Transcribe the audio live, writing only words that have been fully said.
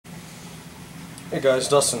Hey guys,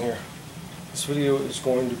 Dustin here. This video is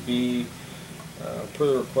going to be, per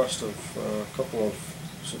the request of a couple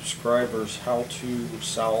of subscribers, how to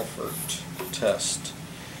Salifert test.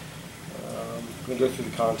 I'm going to go through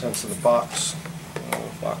the contents of the box.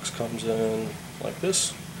 The box comes in like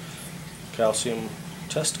this. Calcium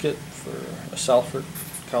test kit for a Salifert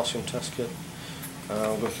calcium test kit.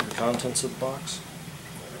 I'll go through the contents of the box.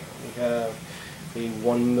 We have a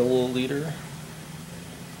 1 milliliter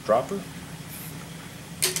dropper.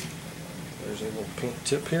 There's a little pink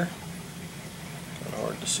tip here, kind of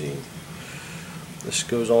hard to see. This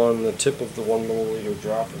goes on the tip of the 1 milliliter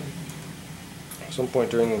dropper. At some point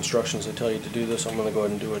during the instructions they tell you to do this. I'm going to go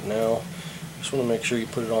ahead and do it now. Just want to make sure you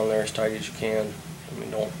put it on there as tight as you can. I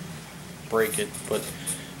mean, don't break it, but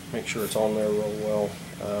make sure it's on there real well.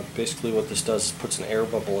 Basically what this does is puts an air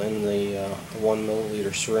bubble in the 1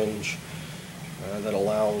 milliliter syringe that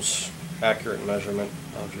allows accurate measurement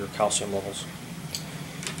of your calcium levels.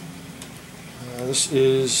 This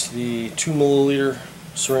is the 2 milliliter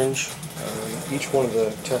syringe. Each one of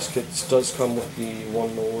the test kits does come with the 1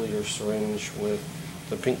 milliliter syringe with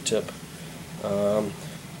the pink tip.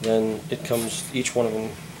 Then it comes, each one of them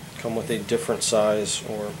come with a different size,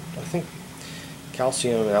 or I think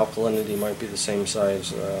calcium and alkalinity might be the same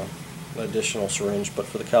size additional syringe, but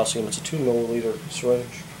for the calcium it's a 2 milliliter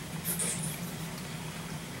syringe.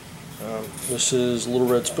 This is a little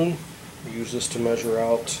red spoon. We use this to measure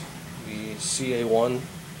out the CA1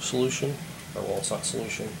 solution, or well, it's not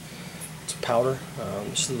solution, it's a powder.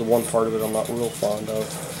 This is the one part of it I'm not real fond of.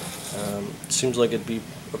 It seems like it'd be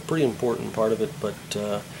a pretty important part of it, but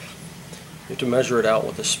you have to measure it out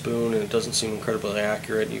with a spoon, and it doesn't seem incredibly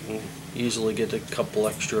accurate. You can easily get a couple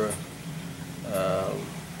extra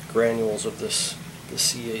granules of this, the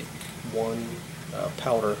CA1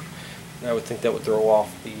 powder. And I would think that would throw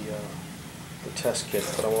off the test kit,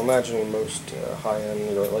 but I'm imagining most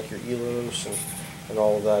high-end, like your Elos and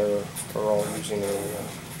all of that, are all using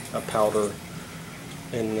a powder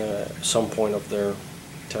in some point of their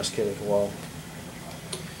test kit as well.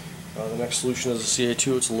 The next solution is a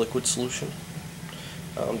CA2. It's a liquid solution.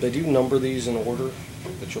 They do number these in order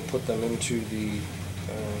that you'll put them into the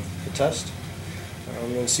test.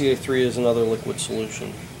 And then CA3 is another liquid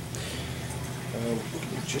solution.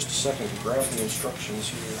 Just a second to grab the instructions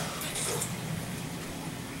here.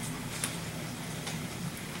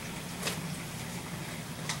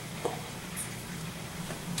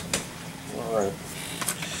 Alright.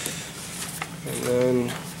 And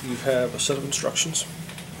then you have a set of instructions.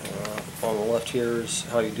 On the left here is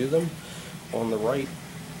how you do them. On the right,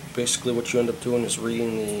 basically what you end up doing is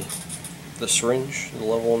reading the syringe, the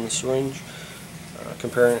level in the syringe,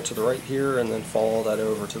 comparing it to the right here, and then follow that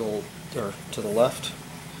over to the left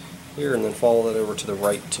here, and then follow that over to the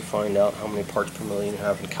right to find out how many parts per million you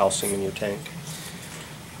have in calcium in your tank.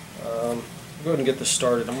 Go ahead and get this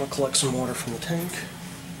started. I'm going to collect some water from the tank.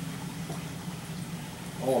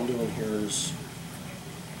 All I'm doing here is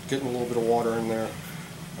getting a little bit of water in there,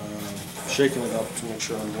 shaking it up to make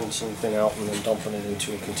sure I'm rinsing anything out, and then dumping it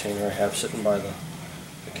into a container I have sitting by the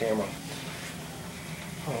camera.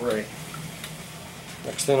 Alright,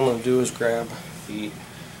 next thing I'm going to do is grab the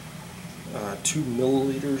 2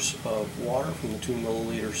 milliliters of water from the 2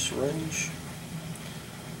 milliliter syringe.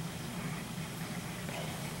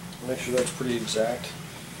 Make sure that's pretty exact.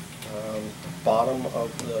 The bottom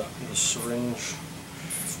of the syringe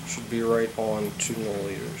should be right on 2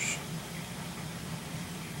 milliliters.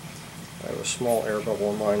 I have a small air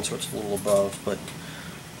bubble in mine, so it's a little above, but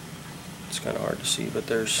it's kind of hard to see. But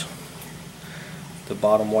there's the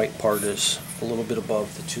bottom white part is a little bit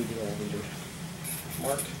above the 2 milliliter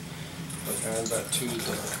mark. Let's add that to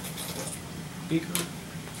the beaker.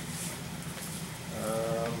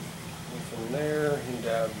 And from there, you need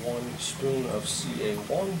to add 1 spoon of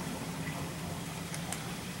CA1.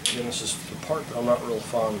 Again, this is the part that I'm not real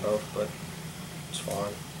fond of, but it's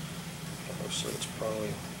fine. Obviously, it's probably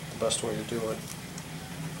the best way to do it.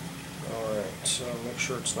 Alright, so make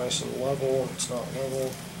sure it's nice and level. It's not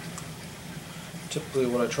level. Typically,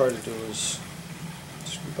 what I try to do is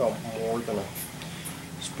scoop out more than a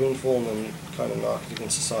spoonful and then kind of knock it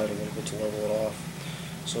against the side a little bit to level it off.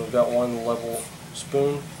 So we've got 1 level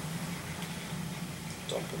spoon.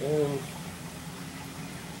 Dump it in.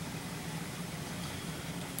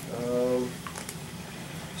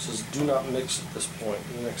 It says do not mix at this point.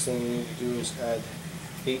 The next thing you need to do is add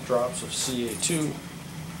 8 drops of CA2.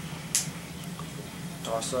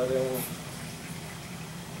 Toss that in.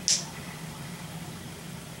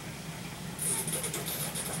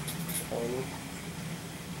 One,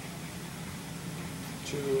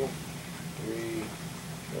 2, 3,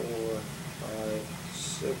 4, 5,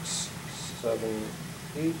 6, 7,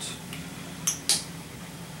 8.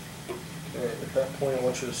 Okay, at that point I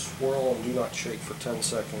want you to swirl and do not shake for 10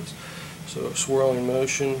 seconds. So swirling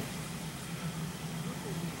motion,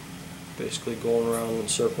 basically going around in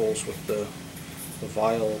circles with the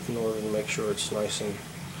vial in order to make sure it's nice and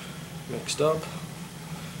mixed up.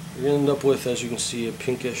 You're going to end up with, as you can see, a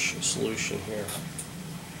pinkish solution here.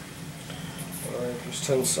 Alright, here's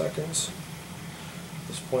 10 seconds. At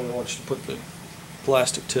this point I want you to put the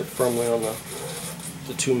plastic tip firmly on the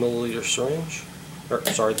 2 milliliter syringe. Or,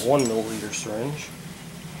 sorry, the 1 milliliter syringe.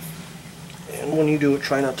 And when you do it,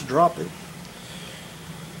 try not to drop it.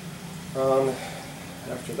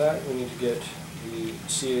 After that, we need to get the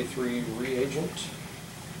CA3 reagent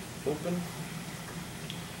open.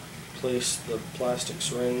 Place the plastic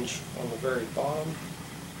syringe on the very bottom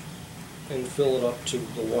and fill it up to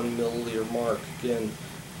the 1 milliliter mark. Again,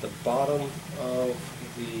 the bottom of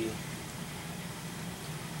the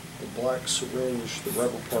black syringe, the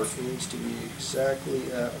rebel part, needs to be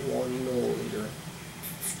exactly at 1 milliliter.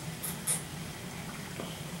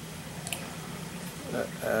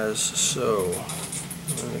 As so.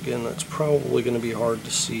 And again, that's probably going to be hard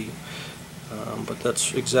to see, but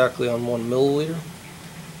that's exactly on 1 milliliter.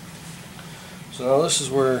 So now this is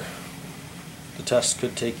where the test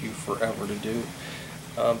could take you forever to do.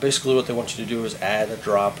 Basically what they want you to do is add a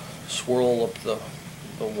drop, swirl up the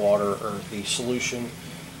water or the solution,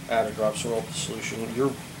 add a drop, swirl up the solution.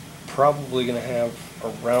 You're probably going to have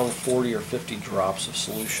around 40 or 50 drops of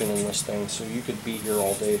solution in this thing, so you could be here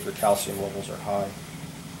all day if your calcium levels are high.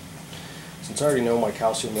 Since I already know my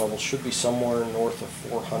calcium levels should be somewhere north of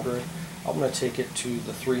 400, I'm going to take it to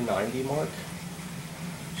the 390 mark.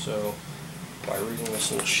 So by reading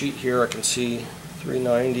this little sheet here, I can see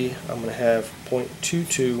 390. I'm going to have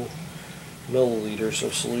 0.22 milliliters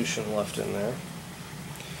of solution left in there.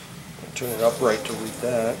 Turn it upright to read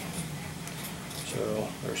that. So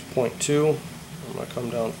there's 0.2. I'm going to come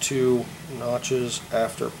down 2 notches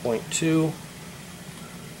after 0.2. You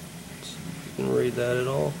can read that at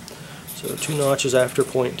all. So 2 notches after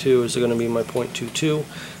 0.2 is going to be my 0.22.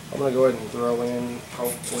 I'm going to go ahead and throw in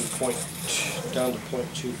probably down to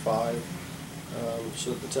 0.25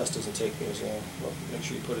 so that the test doesn't take me as long. Well, make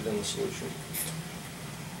sure you put it in the solution.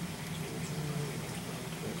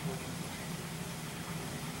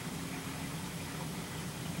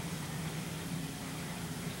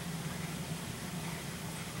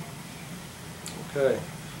 Okay,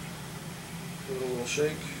 give it a little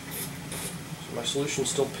shake. So my solution's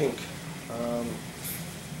still pink.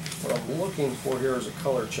 What I'm looking for here is a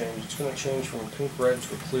color change. It's going to change from pink red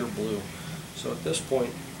to a clear blue. So at this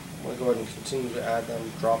point, I'm going to go ahead and continue to add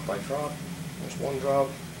them drop by drop. There's 1 drop,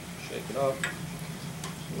 shake it up,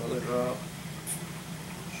 another drop,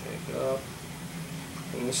 shake it up.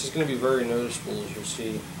 And this is going to be very noticeable, as you'll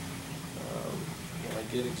see. When I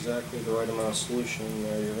get exactly the right amount of solution in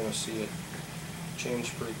there, you're going to see it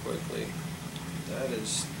change pretty quickly. That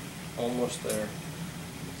is almost there.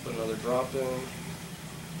 Put another drop in.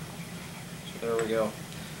 So there we go.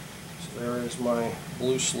 So there is my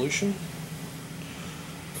blue solution.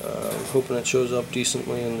 I'm hoping it shows up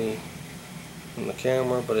decently in the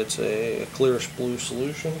camera, but it's a clearish blue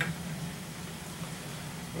solution.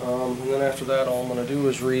 And then after that, all I'm going to do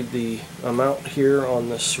is read the amount here on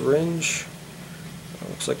the syringe.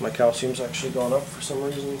 Looks like my calcium's actually gone up for some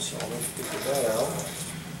reason, so I'll need to figure that out.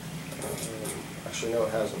 Actually, no,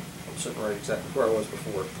 it hasn't. I'm sitting right exactly where I was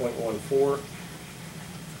before, 0.14,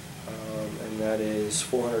 and that is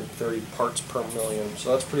 430 parts per million. So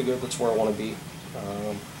that's pretty good. That's where I want to be.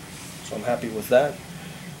 So I'm happy with that.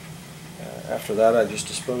 After that, I just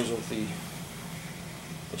dispose of the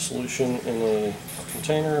solution in a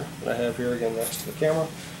container that I have here again next to the camera.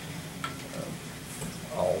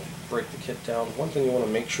 I'll break the kit down. One thing you want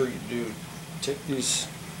to make sure you do, take this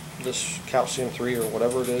calcium 3 or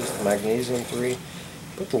whatever it is, the magnesium 3,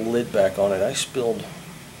 put the lid back on it. I spilled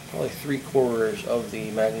probably 3/4 of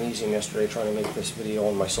the magnesium yesterday trying to make this video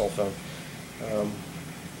on my cell phone.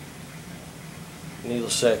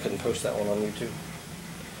 Needless to say, I couldn't post that one on YouTube.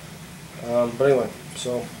 But anyway,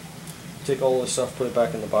 so take all this stuff, put it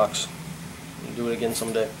back in the box, and do it again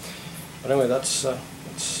someday. But anyway, that's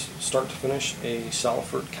start to finish a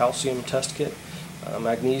Salifert calcium test kit.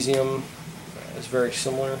 Magnesium is very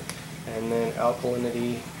similar, and then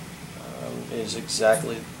alkalinity is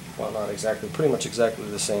exactly, well, not exactly, pretty much exactly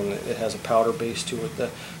the same. It has a powder base to it.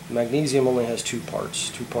 The magnesium only has 2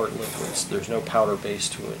 parts, 2-part liquids. There's no powder base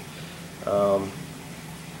to it.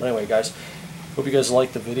 But anyway, guys, hope you guys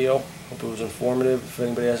liked the video. Hope it was informative. If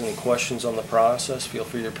anybody has any questions on the process, feel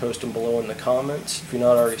free to post them below in the comments. If you're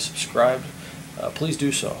not already subscribed, please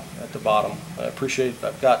do so. at the bottom. I appreciate,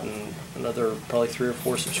 I've gotten another probably 3 or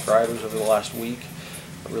 4 subscribers over the last week.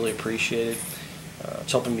 I really appreciate it.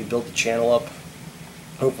 It's helping me build the channel up.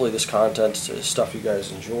 Hopefully this content is stuff you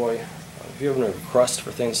guys enjoy. If you have any requests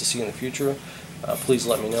for things to see in the future, please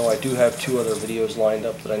let me know. I do have 2 other videos lined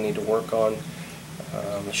up that I need to work on.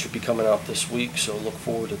 They should be coming out this week, so look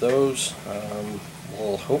forward to those.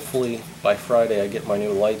 Well, hopefully by Friday I get my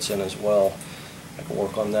new lights in as well. I can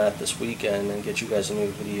work on that this weekend and get you guys a new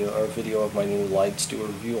video, or a video of my new lights, do a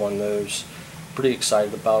review on those. Pretty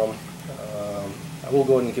excited about them. I will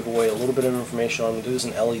go ahead and give away a little bit of information on them. This is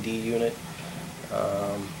an LED unit.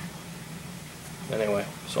 Anyway,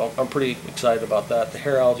 so I'm pretty excited about that. The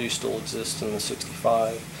hair algae still exists in the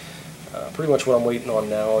 65. Pretty much what I'm waiting on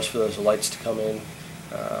now is for those lights to come in.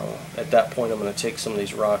 At that point I'm going to take some of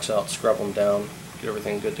these rocks out, scrub them down, get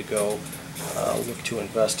everything good to go. Look to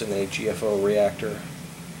invest in a GFO reactor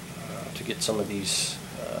to get some of these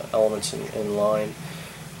elements in line.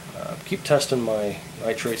 Keep testing my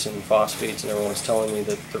nitrates and phosphates, and everyone's telling me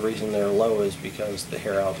that the reason they're low is because the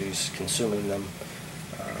hair algae is consuming them.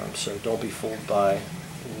 So don't be fooled by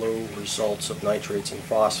low results of nitrates and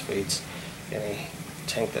phosphates in a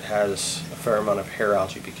tank that has a fair amount of hair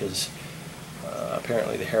algae, because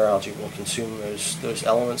apparently the hair algae will consume those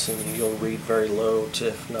elements, and you'll read very low to,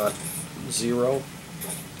 if not 0,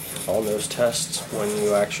 on those tests when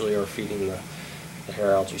you actually are feeding the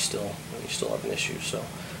hair algae still, and you still have an issue. So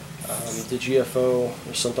the GFO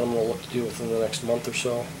is something I'm going to look to do within the next month or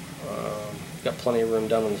so. Got plenty of room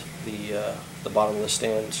down in the bottom of the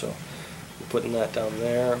stand, so we're putting that down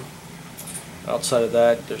there. Outside of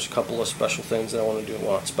that, there's a couple of special things that I want to do.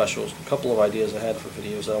 Well, not specials, a couple of ideas I had for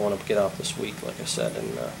videos that I want to get out this week, like I said,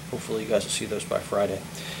 and hopefully you guys will see those by Friday.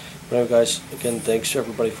 But anyway, guys, again, thanks to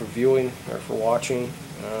everybody for viewing or for watching.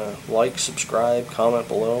 Like, subscribe, comment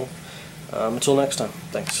below. Until next time,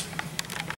 thanks.